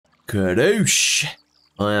Kadoosh!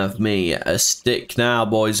 I have me a stick now,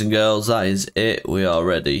 boys and girls. That is it. We are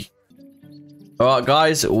ready. Alright,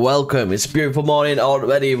 guys. Welcome. It's a beautiful morning on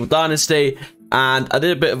Medieval Dynasty. And I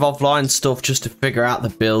did a bit of offline stuff just to figure out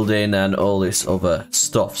the building and all this other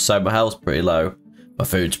stuff. So my health's pretty low. My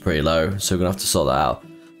food's pretty low. So we're going to have to sort that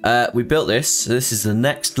out. We built this. This is the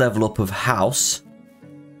next level up of house.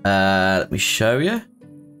 Let me show you.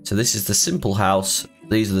 So this is the simple house.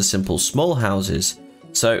 These are the simple small houses.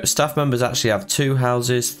 So staff members actually have 2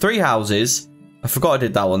 houses, 3 houses. I forgot I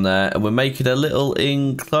did that one there. And we're making a little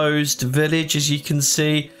enclosed village, as you can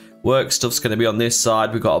see. Work stuff's going to be on this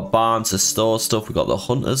side. We've got a barn to store stuff. We've got the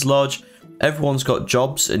hunter's lodge. Everyone's got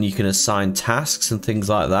jobs and you can assign tasks and things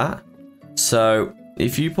like that. So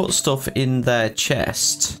if you put stuff in their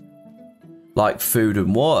chest, like food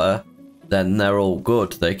and water, then they're all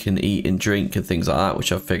good. They can eat and drink and things like that,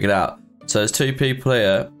 which I've figured out. So there's 2 people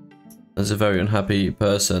here. There's a very unhappy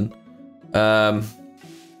person.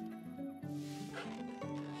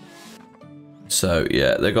 So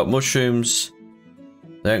yeah, they got mushrooms.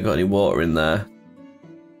 They ain't got any water in there.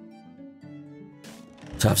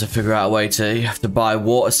 So I have to figure out a way to, you have to buy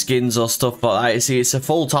water skins or stuff like that. You see, it's a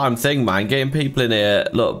full-time thing, man. Getting people in here,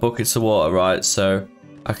 look, buckets of water, right? So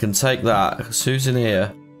I can take that. Who's in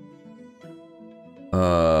here?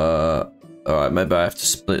 Alright, maybe I have to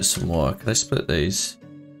split some more. Can I split these?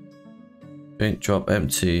 Drink, drop,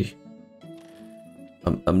 empty.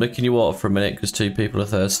 I'm licking your water for a minute because 2 people are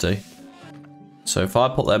thirsty. So if I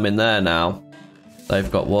put them in there now,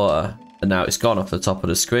 they've got water. And now it's gone off the top of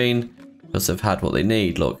the screen because they've had what they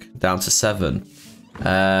need. Look, down to 7.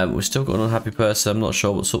 We've still got an unhappy person. I'm not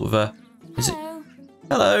sure what's up with her. Is it?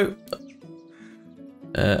 Hello.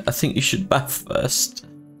 I think you should bath first.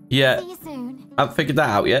 Yeah. See you soon. I haven't figured that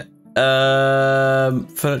out yet.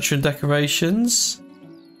 Furniture and decorations.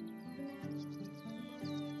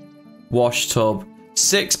 Wash tub.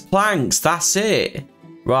 6 planks. That's it.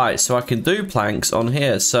 Right, so I can do planks on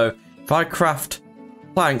here. So if I craft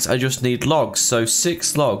planks, I just need logs. So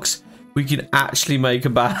 6 logs. We can actually make a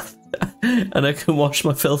bath. And I can wash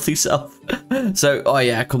my filthy self. So, oh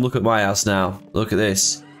yeah, come look at my house now. Look at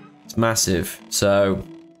this. It's massive. So,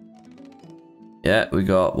 yeah, we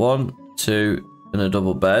got 1, 2, and a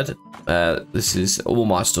double bed. This is, all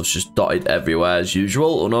my stuff's just dotted everywhere as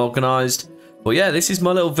usual, unorganized. But yeah, this is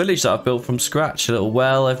my little village that I've built from scratch. A little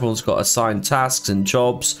well. Everyone's got assigned tasks and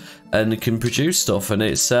jobs and can produce stuff. And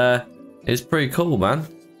it's pretty cool, man.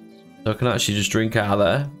 So I can actually just drink out of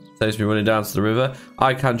there. Saves me running down to the river.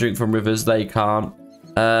 I can drink from rivers. They can't.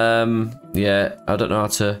 Yeah, I don't know how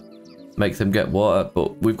to make them get water.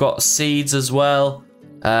 But we've got seeds as well.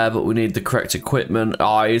 But we need the correct equipment.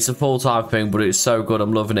 Oh, it's a full-time thing, but it's so good.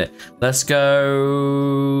 I'm loving it. Let's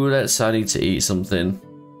go. I need to eat something.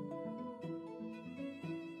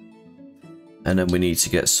 And then we need to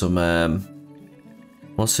get some,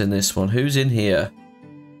 what's in this one? Who's in here?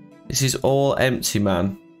 This is all empty,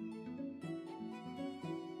 man.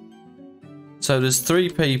 So there's 3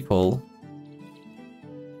 people.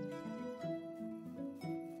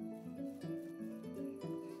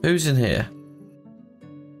 Who's in here?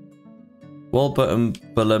 Walbert and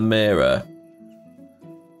Balamira.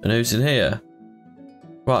 And who's in here?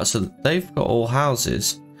 Right, so they've got all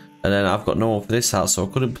houses. And then I've got no one for this house, so I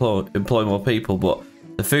could employ more people, but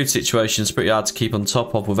the food situation is pretty hard to keep on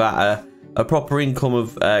top of without a proper income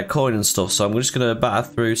of coin and stuff. So I'm just going to batter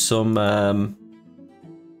through some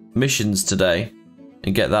missions today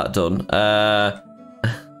and get that done.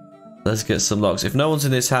 Let's get some logs. If no one's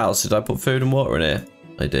in this house, did I put food and water in here?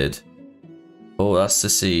 I did. Oh, that's the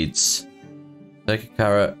seeds. Take a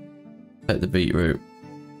carrot. Take the beetroot.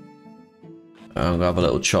 I'm going to have a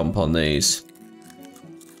little chomp on these.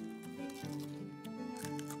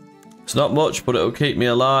 It's not much, but it'll keep me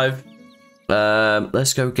alive.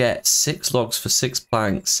 Let's go get 6 logs for 6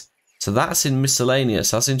 planks. So that's in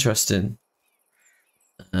miscellaneous. That's interesting.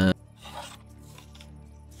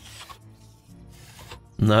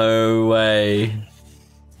 No way.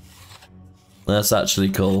 That's actually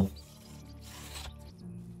cool.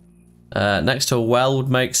 Next to a well would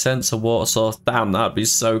make sense. A water source. Damn, that'd be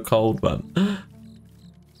so cold, man.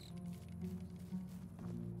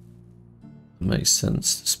 Makes sense.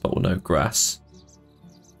 Spot with no grass.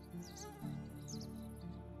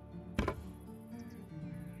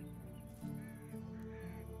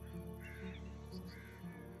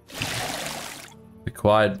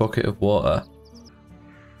 Required bucket of water.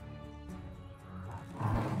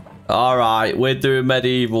 Alright, we're doing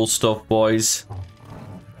medieval stuff, boys.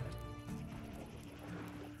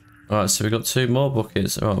 Alright, so we've got 2 more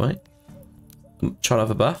buckets. Alright, mate. I'm trying to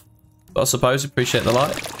have a bath. I suppose, appreciate the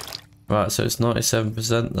light. Right, so it's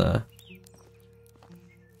 97% there.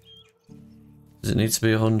 Does it need to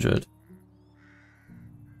be 100?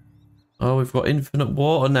 Oh, we've got infinite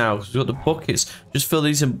water now because we've got the buckets. Just fill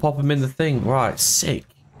these and pop them in the thing. Right, sick.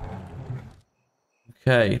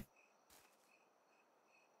 Okay.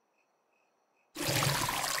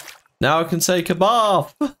 Now I can take a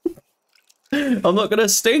bath. I'm not going to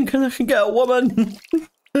stink and I can get a woman.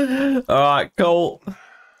 Alright, cool.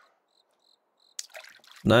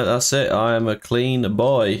 No, that's it. I am a clean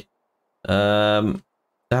boy. Damn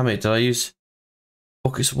it, did I use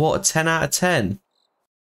buckets of water? 10 out of 10.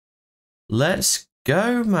 Let's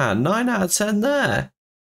go, man. 9 out of 10 there.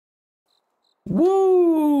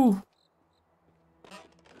 Woo!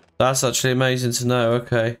 That's actually amazing to know.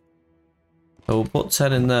 Okay. So we'll put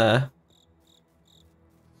 10 in there.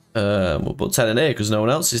 We'll put 10 in here because no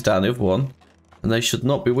one else is down the other one. And they should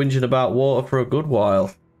not be whinging about water for a good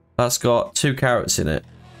while. That's got 2 carrots in it.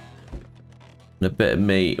 And a bit of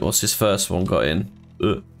meat. What's this first one got in?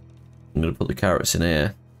 Ugh. I'm going to put the carrots in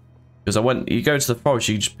here. Because you go to the forest,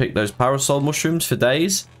 you just pick those parasol mushrooms for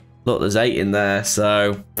days. Look, there's 8 in there,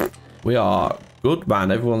 so we are good,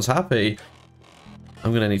 man. Everyone's happy. I'm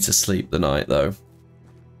going to need to sleep the night, though.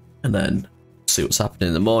 And then see what's happening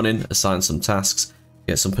in the morning, assign some tasks,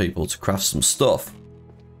 get some people to craft some stuff.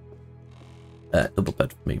 Double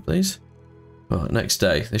bed for me, please. Right, next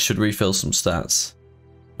day. They should refill some stats.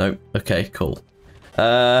 Nope. Okay, cool.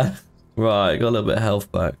 Right, got a little bit of health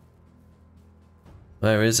back.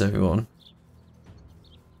 Where is everyone?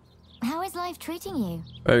 How is life treating you?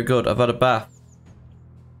 Very good. I've had a bath.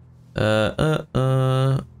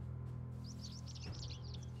 30%.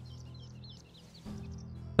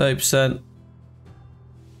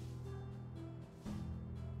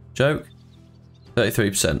 Joke.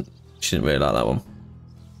 33%. She didn't really like that one.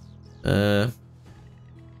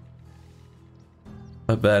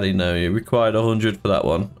 I barely know you. Required 100 for that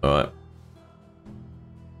one. Alright.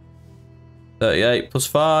 38 plus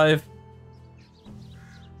 5.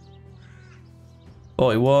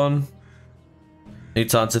 41. Need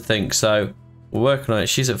time to think, so we're working on it.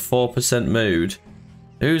 She's at 4% mood.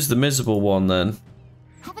 Who's the miserable one then?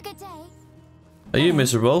 Have a good day. Are you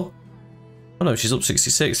miserable? Oh no, she's up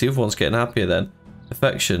 66. The other one's getting happier then.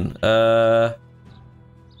 Affection. I'm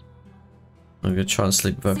gonna try and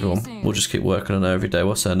sleep with everyone. We'll just keep working on her every day.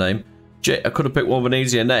 What's her name? I could have picked one with an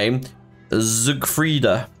easier name.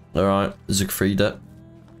 Zugfrieda. Alright, Zugfrieda.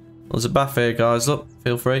 There's a bath here, guys. Look,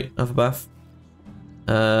 feel free. Have a bath.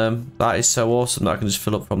 That is so awesome that I can just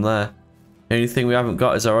fill up from there. The only thing we haven't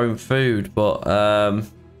got is our own food, but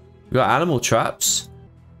we've got animal traps.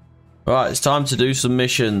 Right, it's time to do some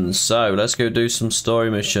missions. So let's go do some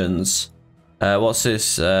story missions. What's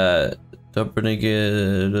this?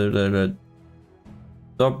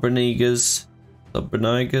 Dobrinaga's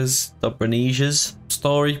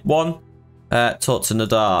story 1. Talk to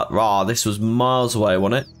Nadar. Rah, this was miles away,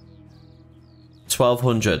 wasn't it?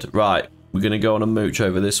 1200. Right, we're gonna go on a mooch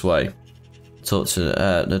over this way. Talk to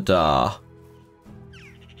Nadar.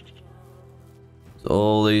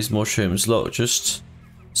 All these mushrooms. Look, just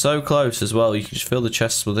so close as well. You can just fill the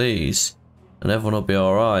chests with these, and everyone will be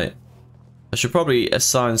all right. I should probably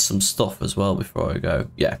assign some stuff as well before I go.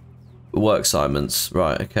 Yeah, work assignments.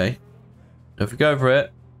 Right, okay. If we go over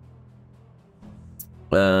it.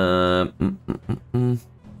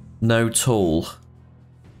 No tool.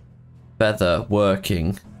 Feather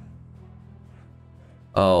working.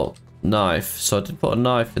 Oh, knife. So I did put a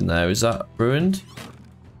knife in there. Is that ruined?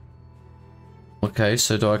 Okay,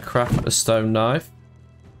 so do I craft a stone knife?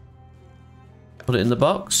 Put it in the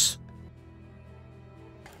box?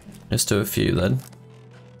 Let's do a few then.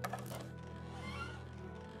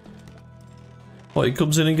 Oh, he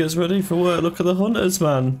comes in and gets ready for work. Look at the hunters,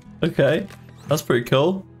 man. Okay, that's pretty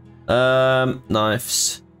cool.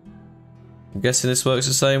 Knives. I'm guessing this works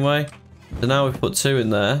the same way. So now we've put 2 in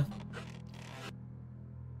there.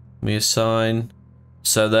 We assign.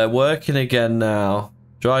 So they're working again now.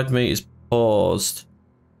 Dried meat is paused.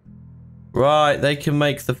 Right, they can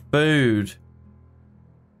make the food.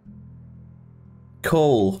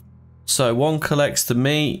 Cool. So 1 collects the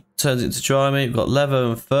meat, turns it into dry meat. We've got leather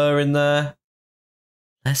and fur in there.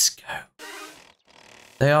 Let's go.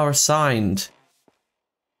 They are assigned.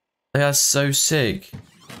 They are so sick.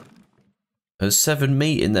 There's 7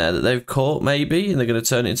 meat in there that they've caught, maybe, and they're going to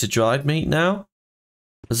turn it into dried meat now.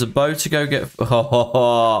 There's a bow to go get.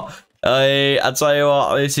 Hey, I tell you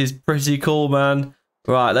what, this is pretty cool, man.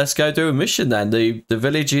 Right, let's go do a mission then. The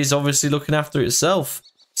village is obviously looking after itself.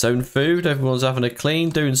 Its own food. Everyone's having a clean,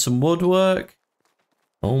 doing some woodwork.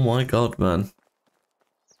 Oh my god, man.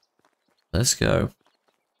 Let's go.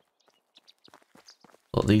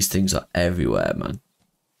 But these things are everywhere, man.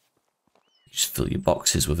 You just fill your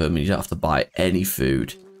boxes with them and you don't have to buy any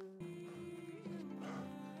food.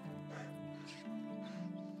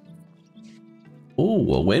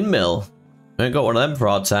 Ooh, a windmill. We ain't got one of them for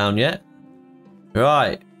our town yet.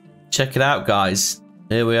 Right, check it out, guys.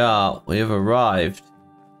 Here we are. We have arrived.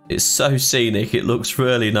 It's so scenic. It looks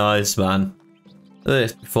really nice, man. Look at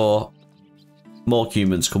this before more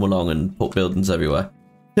humans come along and put buildings everywhere.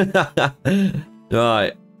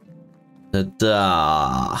 Right.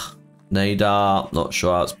 Nadar. Not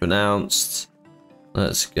sure how it's pronounced.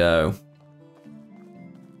 Let's go.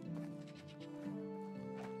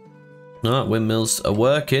 Alright, windmills are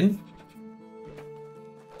working.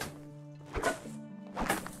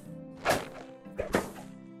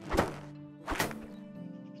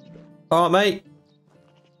 Alright, mate.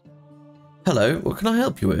 Hello, what can I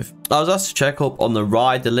help you with? I was asked to check up on the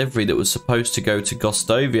rye delivery that was supposed to go to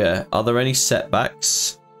Gostovia. Are there any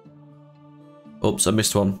setbacks? Oops, I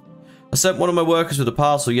missed one. I sent one of my workers with a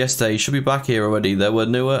parcel yesterday. He should be back here already. There were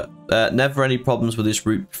never any problems with this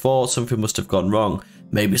route before. Something must have gone wrong.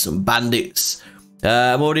 Maybe some bandits.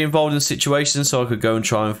 I'm already involved in the situation, so I could go and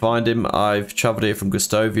try and find him. I've travelled here from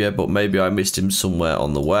Gostovia, but maybe I missed him somewhere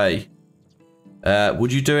on the way.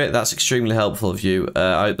 Would you do it? That's extremely helpful of you.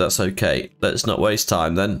 I hope that's okay. Let's not waste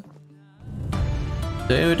time then.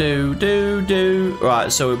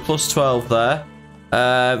 Right, so we're plus 12 there.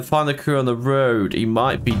 Find the crew on the road. He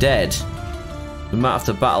might be dead. We might have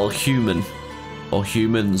to battle human. Or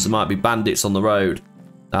humans. There might be bandits on the road.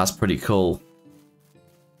 That's pretty cool.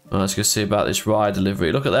 Right, let's go see about this rye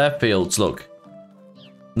delivery. Look at their fields, look.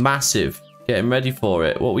 Massive. Getting ready for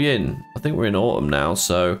it. What are we in? I think we're in autumn now,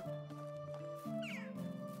 so...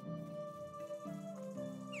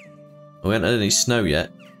 We haven't had any snow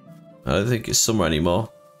yet. I don't think it's summer anymore.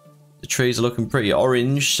 The trees are looking pretty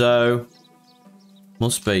orange, so...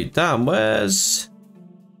 Must be. Damn, where's...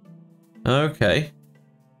 Okay.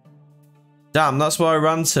 Damn, that's where I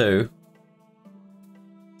ran to.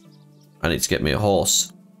 I need to get me a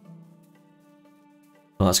horse.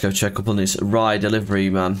 Well, let's go check up on this rye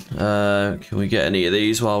delivery, man. Can we get any of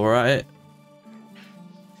these while we're at it?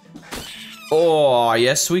 Oh,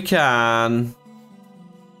 yes we can.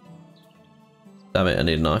 Damn it, I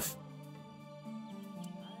need a knife.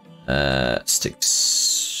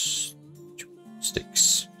 Sticks.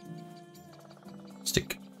 Sticks.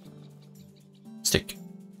 Stick. Stick.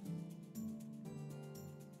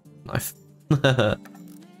 Knife.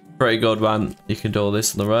 Pretty good, man. You can do all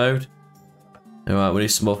this on the road. Alright, we need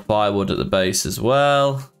some more firewood at the base as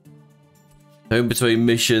well. In between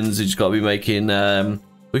missions, we just got to be making...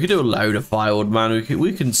 we could do a load of firewood, man.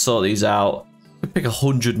 We can sort these out. We pick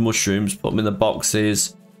 100 mushrooms, put them in the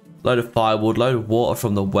boxes. Load of firewood, load of water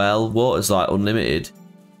from the well. Water's like unlimited.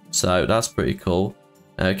 So that's pretty cool.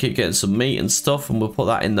 Keep getting some meat and stuff, and we'll put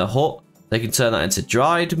that in the hut. They can turn that into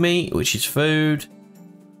dried meat, which is food.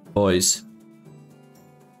 Boys.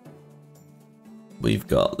 We've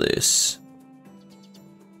got this.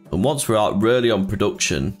 And once we're out really on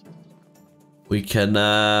production, we can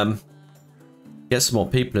get some more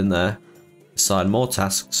people in there. Assign more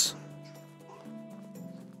tasks.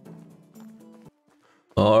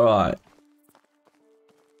 Alright.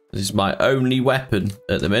 This is my only weapon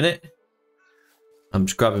at the minute. I'm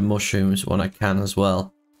just grabbing mushrooms when I can as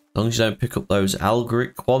well. As long as you don't pick up those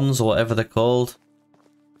algoric ones or whatever they're called.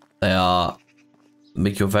 They are...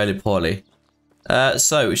 make you very poorly.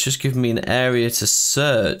 So, it's just giving me an area to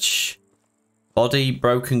search. Body,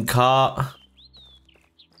 broken cart.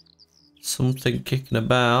 Something kicking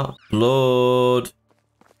about. Blood.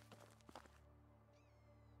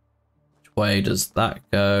 Which way does that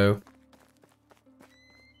go?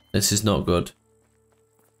 This is not good.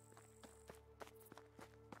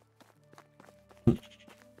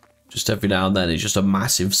 Just every now and then, it's just a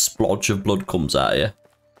massive splodge of blood comes out here.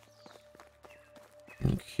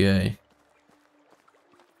 Okay.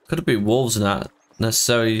 Could have been wolves in that.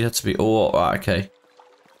 Necessarily, you had to be... Oh, right, okay.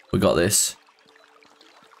 We got this.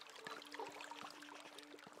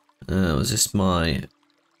 Was this my...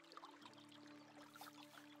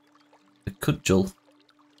 The cudgel?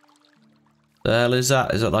 The hell is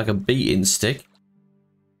that? Is that like a beating stick?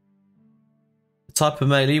 The type of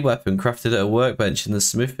melee weapon crafted at a workbench in the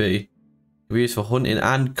smithy. Can be used for hunting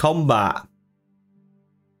and combat.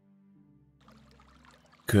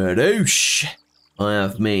 Kadoosh! I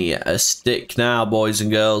have me a stick now, boys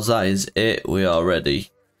and girls. That is it. We are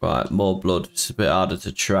ready. Right, more blood. It's a bit harder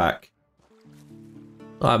to track.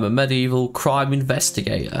 I'm a medieval crime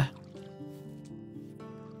investigator.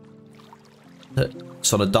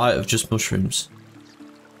 It's on a diet of just mushrooms.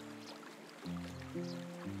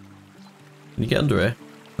 Can you get under here?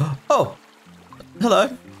 Oh!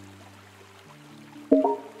 Hello!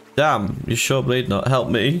 Damn, you sure bleed not. Help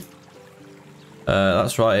me.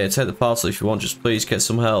 That's right here. Take the parcel if you want. Just please get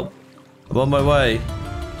some help. I'm on my way.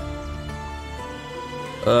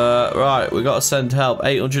 Right, we got to send help.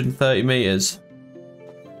 830 meters.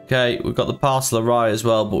 Okay, we've got the parcel of rye as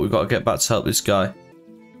well, but we've got to get back to help this guy.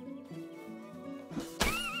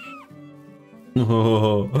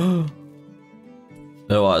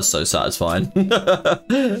 Oh, that's so satisfying.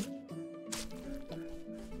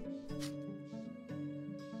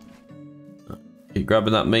 Keep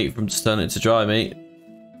grabbing that meat from turning it to dry meat.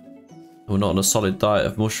 We're not on a solid diet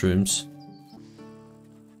of mushrooms.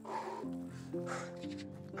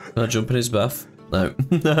 Can I jump in his bath? No.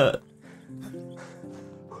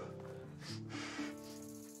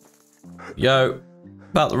 Yo,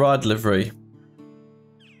 about the ride delivery.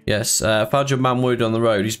 Yes, found your man wounded on the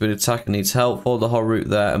road. He's been attacked and needs help. Followed the whole route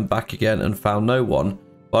there and back again and found no one.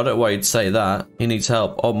 But I don't know why you'd say that. He needs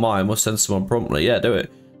help. Oh my, must send someone promptly. Yeah, do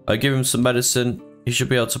it. I give him some medicine. He should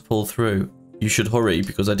be able to pull through. You should hurry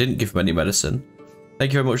because I didn't give him any medicine.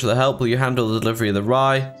 Thank you very much for the help. Will you handle the delivery of the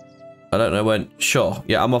rye? I don't know when. Sure.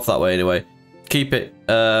 Yeah, I'm off that way anyway. Keep it.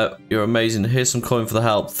 You're amazing. Here's some coin for the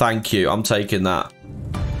help. Thank you. I'm taking that.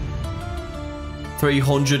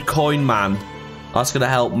 300 coin, man. That's going to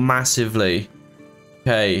help massively.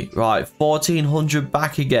 Okay, right. 1400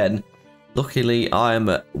 back again. Luckily, I am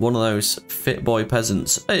one of those fit boy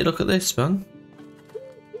peasants. Hey, look at this, man.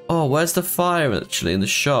 Oh, where's the fire actually in the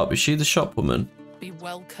shop? Is she the shop woman? Be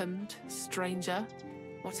welcomed, stranger.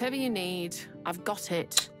 Whatever you need, I've got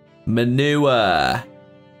it. Manure.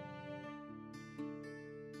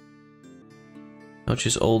 Not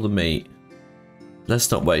just all the meat.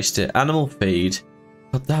 Let's not waste it. Animal feed.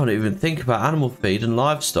 God, I don't even think about animal feed and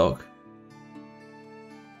livestock.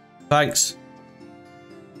 Thanks.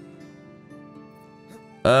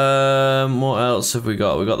 What else have we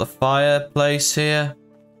got? We got the fireplace here.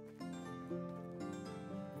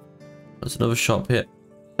 There's another shop here.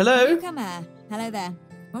 Hello. Come here. Hello there.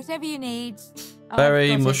 Whatever you need. Oh,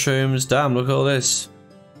 Berry, mushrooms. Damn, look at all this.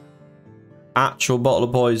 Actual bottle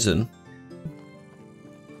of poison.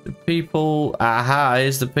 The people. Aha,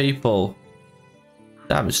 here's the people.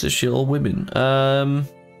 Damn, it's literally all women.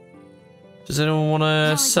 Does anyone want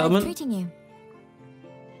a settlement? Treating you?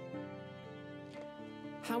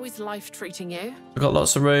 How is life treating you? I've got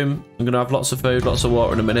lots of room. I'm going to have lots of food, lots of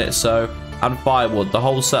water in a minute. So, and firewood. The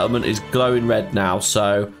whole settlement is glowing red now.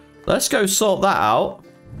 So, let's go sort that out.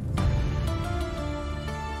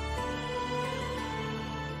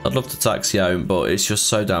 I'd love to taxi home, but it's just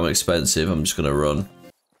so damn expensive. I'm just going to run.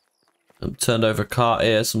 I've turned over a cart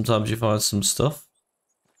here. Sometimes you find some stuff.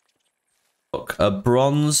 Look, a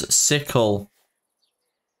bronze sickle.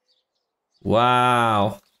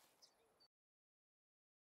 Wow.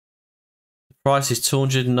 The price is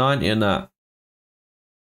 290 in that.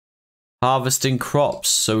 Harvesting crops.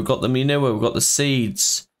 So we've got the manure, we've got the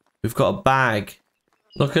seeds. We've got a bag.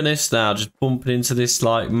 Look at this now, just bumping into this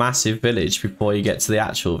like massive village before you get to the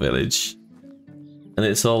actual village. And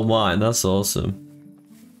it's all mine, that's awesome.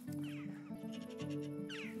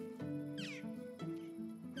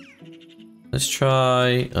 Let's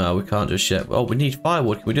try... Oh, we can't just yet. Oh, we need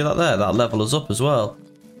firewood. Can we do that there? That'll level us up as well.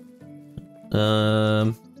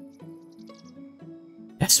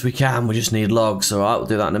 Yes, we can. We just need logs. Alright, we'll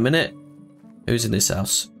do that in a minute. Who's in this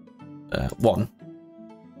house? One.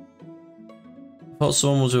 I thought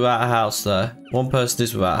someone was without a house there. One person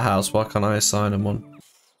is without a house. Why can't I assign them one?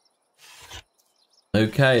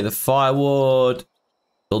 Okay, the firewood.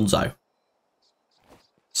 Dunzo.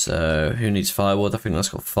 So, who needs firewood? I think that's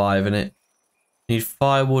got 5 in it. Need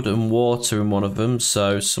firewood and water in one of them,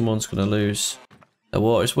 so someone's going to lose their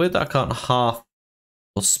water. It's weird that I can't half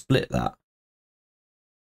or split that.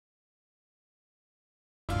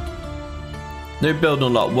 New building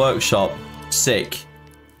unlocked. Workshop. Sick.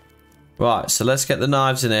 Right, so let's get the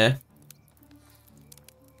knives in here.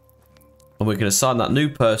 And we can assign that new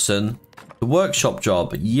person the workshop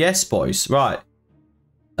job. Yes, boys. Right.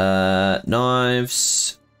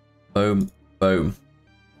 Knives. Boom. Boom.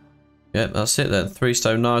 Yep, that's it then. 3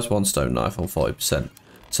 stone knives, 1 stone knife on 40%.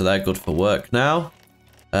 So they're good for work now.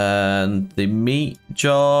 And the meat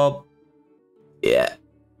job. Yeah.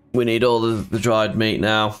 We need all the dried meat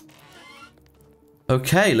now.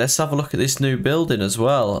 Okay, let's have a look at this new building as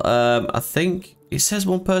well. I think it says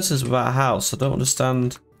one person's without a house. I don't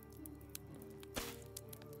understand.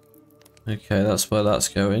 Okay, that's where that's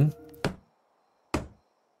going.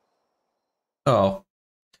 Oh.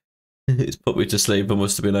 It's put me to sleep. I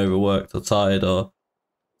must have been overworked or tired or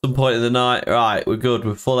some point in the night. Right, we're good.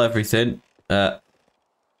 We're full everything.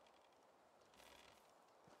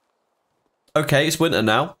 Okay, it's winter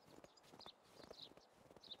now.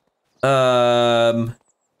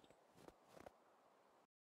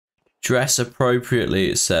 Dress appropriately,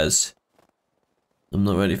 it says. I'm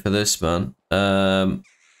not ready for this, man.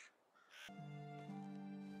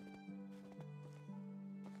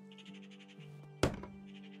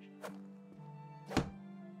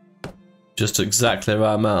 Just exactly the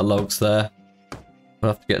right amount of logs there. I'll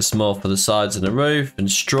have to get some more for the sides and the roof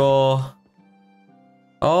and straw.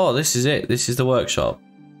 Oh, this is it. This is the workshop.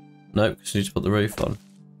 Nope, because we need to put the roof on.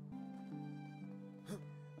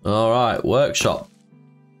 Alright, workshop.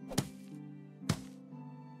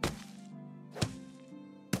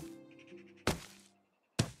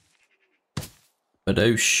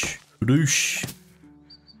 Badoosh. Badoosh.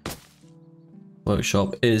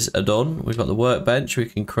 Workshop is done. We've got the workbench. We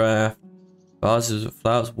can craft vases of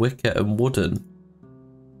flowers, wicker and wooden.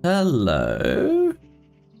 Hello.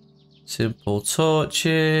 Simple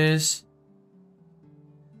torches.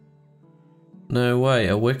 No way,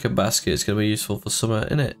 a wicker basket is going to be useful for summer,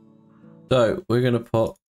 innit? So, we're going to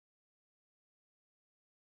put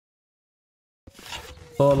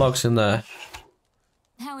 4 logs in there.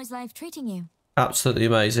 How is life treating you? Absolutely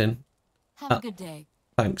amazing. Have a good day.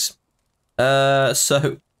 Thanks.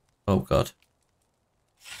 So... Oh, God.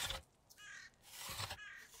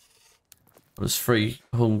 There's free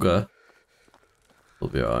hunger. We'll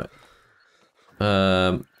be alright.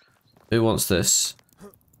 Who wants this?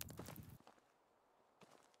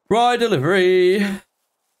 Rye delivery!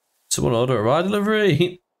 Someone order a rye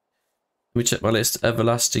delivery! Let me check my list.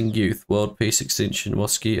 Everlasting youth, world peace, extinction,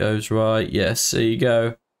 mosquitoes, rye. Yes, there you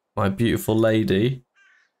go. My beautiful lady.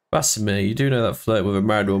 Basimir, you do know that flirting with a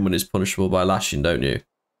married woman is punishable by lashing, don't you?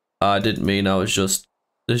 I didn't mean, I was just...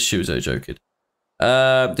 She was joking.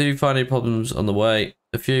 Did you find any problems on the way?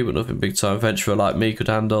 A few, but nothing big time. Adventurer like me could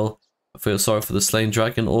handle. I feel sorry for the slain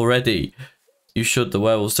dragon already. You should, the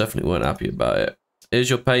werewolves definitely weren't happy about it. Here's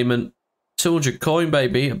your payment. 200 coin,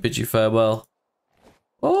 baby. I bid you farewell.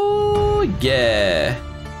 Oh, yeah.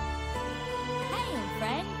 Hey, old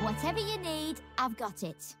friend. Whatever you need, I've got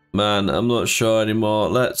it. Man, I'm not sure anymore.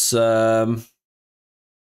 Let's, See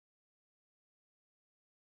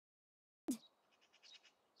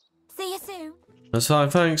you soon. That's fine,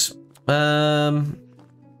 thanks.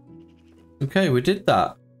 Okay, we did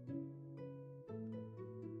that.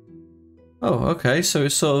 Oh, okay, so it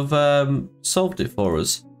sort of solved it for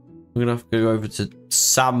us. We're gonna have to go over to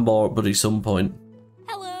Sambor at some point.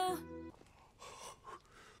 Hello.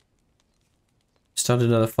 Standing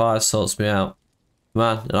near the fire sorts me out.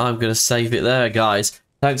 Man, and I'm gonna save it there, guys.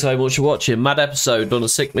 Thanks very much for watching. Mad episode, done a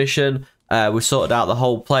sick mission. We sorted out the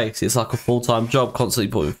whole place. It's like a full-time job, constantly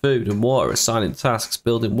putting food and water, assigning tasks,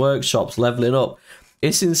 building workshops, leveling up.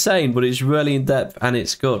 It's insane, but it's really in-depth and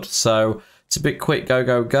it's good. So it's a bit quick, go,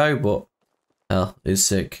 go, go, but hell, it's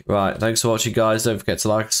sick. Right, thanks for watching, guys. Don't forget to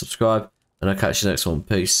like and subscribe, and I'll catch you next one.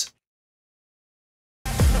 Peace.